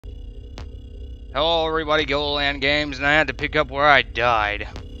Hello everybody, Gilliland Games, and I had to pick up where I died.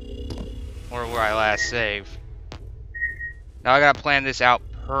 Or where I last saved. Now I gotta plan this out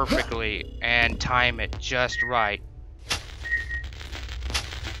perfectly and time it just right.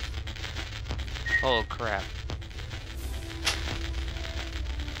 Oh crap.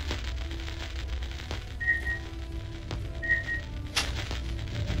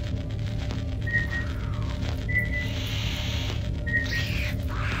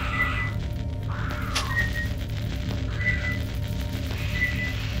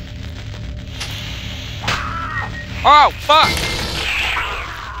 Oh, fuck!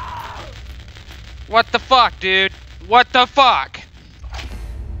 What the fuck, dude? What the fuck?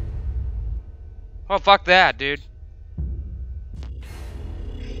 Oh, fuck that, dude.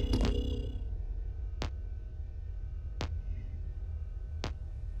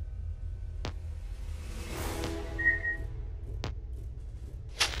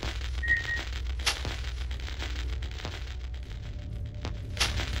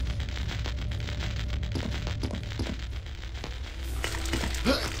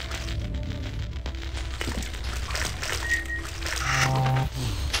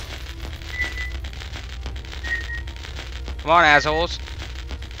 Come on, assholes.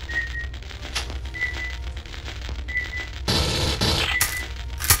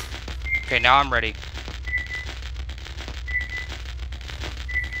 Okay, now I'm ready.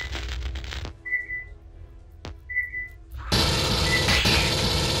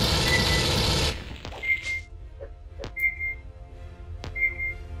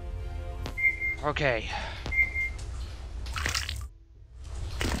 Okay.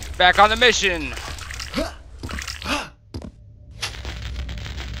 Back on the mission.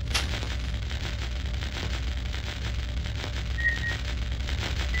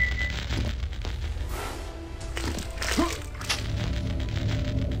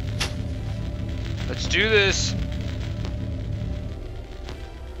 Let's do this.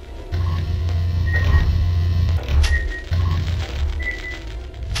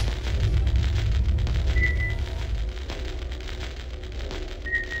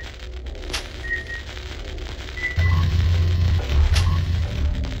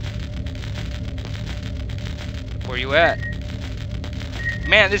 Where you at?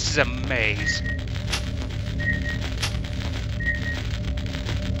 Man, this is a maze.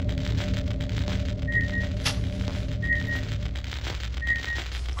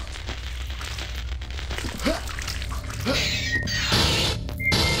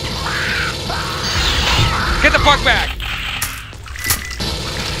 Get the fuck back!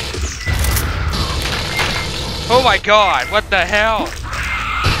 Oh my god, what the hell?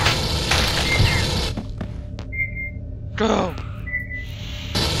 Go!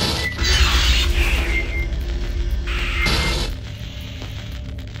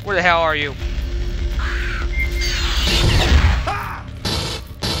 Where the hell are you?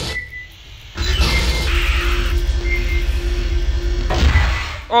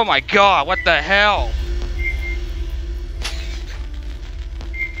 Oh my god, what the hell?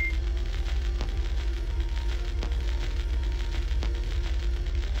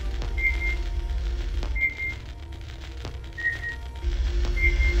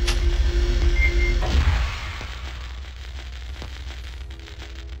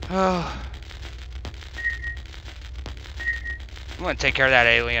 Oh. I'm gonna take care of that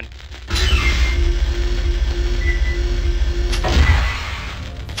alien.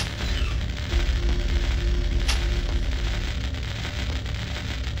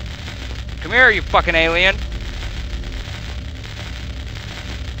 Come here, you fucking alien.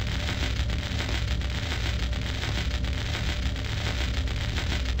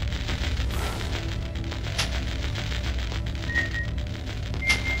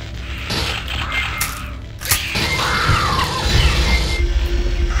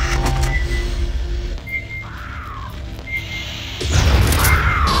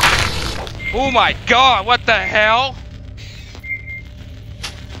 Oh my god, what the hell?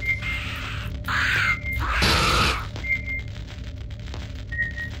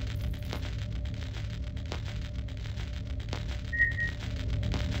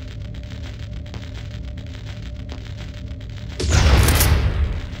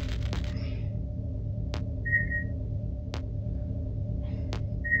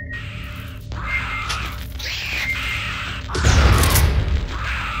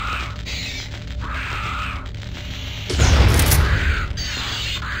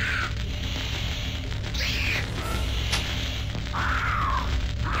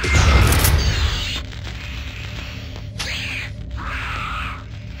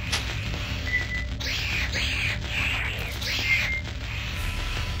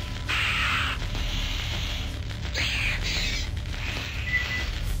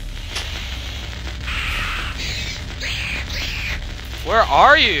 Where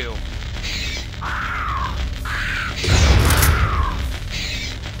are you?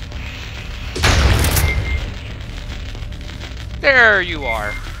 There you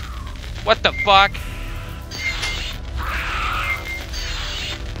are. What the fuck?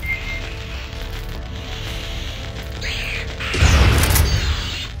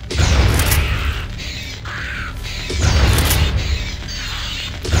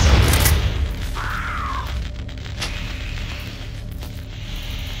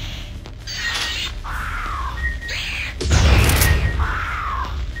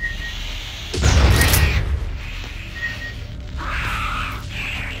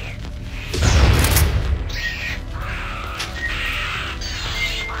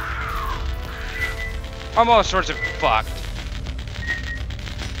 I'm all sorts of fucked.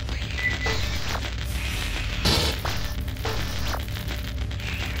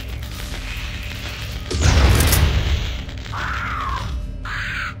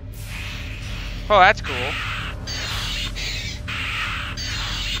 Oh, that's cool.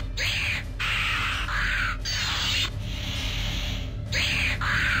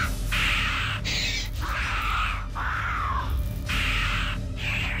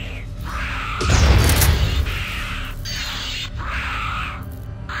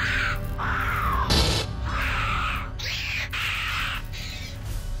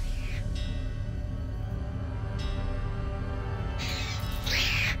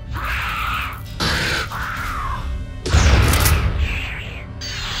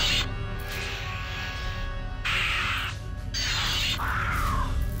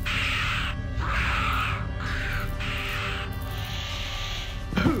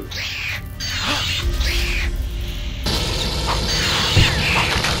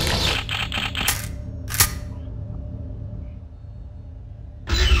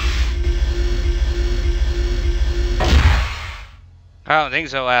 I don't think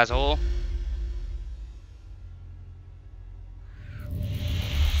so, asshole.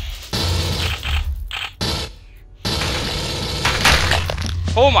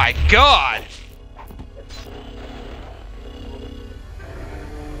 Oh my god!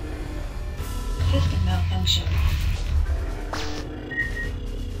 System malfunction.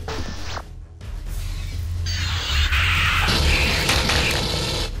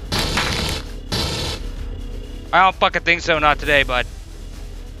 I don't fucking think so, not today, bud.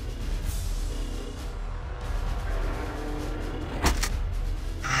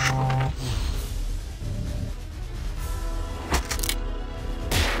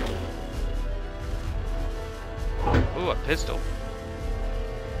 Ooh, a pistol.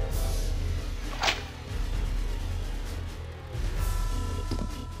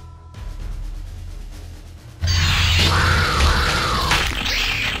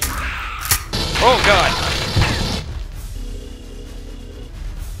 Oh god.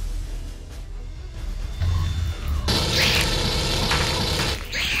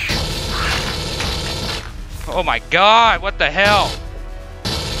 Oh my god, what the hell?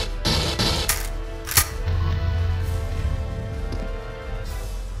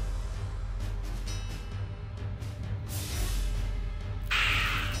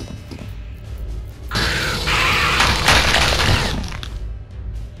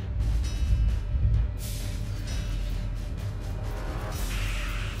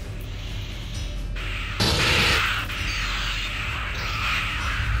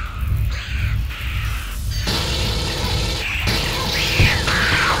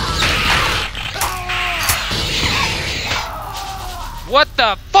 What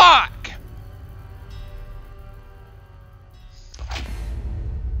the fuck?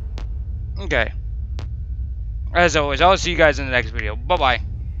 Okay. As always, I'll see you guys in the next video. Bye-bye.